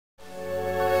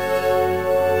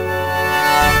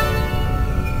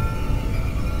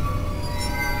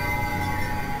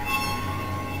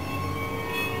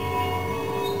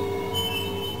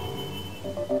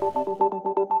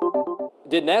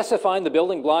NASA find the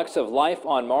building blocks of life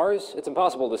on Mars? It's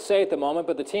impossible to say at the moment,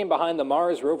 but the team behind the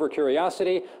Mars rover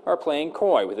Curiosity are playing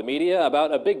coy with the media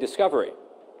about a big discovery.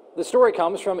 The story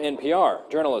comes from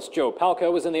NPR. Journalist Joe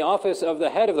Palca was in the office of the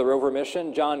head of the rover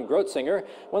mission, John Grotzinger,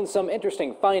 when some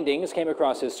interesting findings came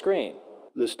across his screen.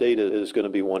 This data is going to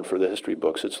be one for the history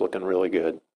books. It's looking really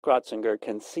good. Grotzinger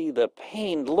can see the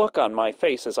pained look on my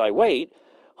face as I wait,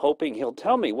 hoping he'll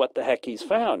tell me what the heck he's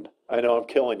found. I know I'm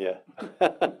killing you.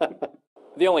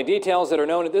 The only details that are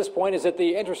known at this point is that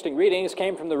the interesting readings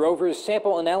came from the rover's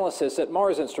Sample Analysis at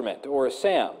Mars Instrument, or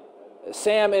SAM.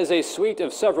 SAM is a suite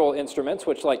of several instruments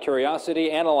which, like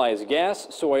Curiosity, analyze gas,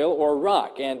 soil, or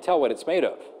rock and tell what it's made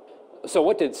of. So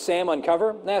what did SAM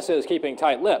uncover? NASA is keeping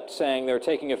tight-lipped, saying they're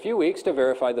taking a few weeks to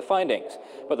verify the findings.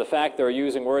 But the fact they're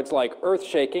using words like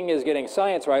earthshaking is getting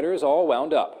science writers all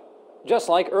wound up. Just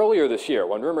like earlier this year,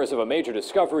 when rumors of a major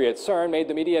discovery at CERN made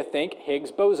the media think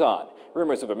Higgs boson.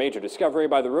 Rumors of a major discovery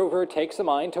by the rover takes the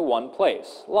mind to one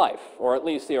place: life, or at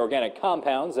least the organic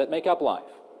compounds that make up life.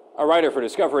 A writer for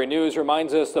Discovery News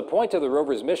reminds us the point of the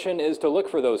rover's mission is to look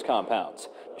for those compounds.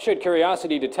 Should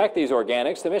Curiosity detect these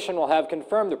organics, the mission will have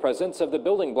confirmed the presence of the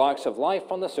building blocks of life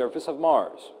on the surface of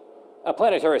Mars. A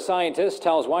planetary scientist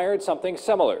tells Wired something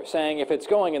similar, saying if it's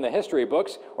going in the history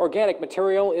books, organic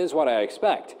material is what I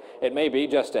expect. It may be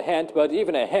just a hint, but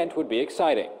even a hint would be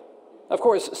exciting. Of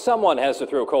course, someone has to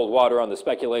throw cold water on the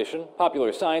speculation.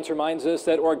 Popular science reminds us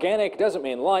that organic doesn't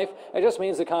mean life, it just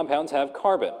means the compounds have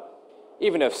carbon.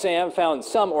 Even if SAM found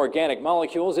some organic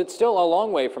molecules, it's still a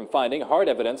long way from finding hard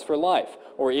evidence for life,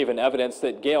 or even evidence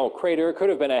that Gale Crater could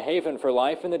have been a haven for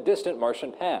life in the distant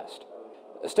Martian past.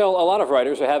 Still, a lot of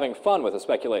writers are having fun with the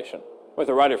speculation, with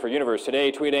a writer for Universe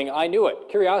Today tweeting, "I knew it,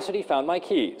 Curiosity found my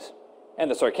keys." And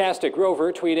the sarcastic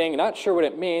Rover tweeting, "Not sure what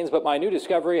it means, but my new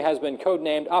discovery has been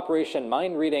codenamed Operation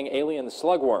Mind-Reading Alien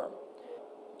Slugworm."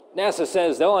 NASA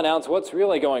says they'll announce what's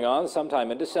really going on sometime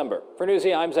in December. For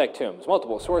Newsy, I'm Zach Toombs.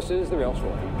 Multiple sources, The Real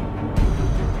Story.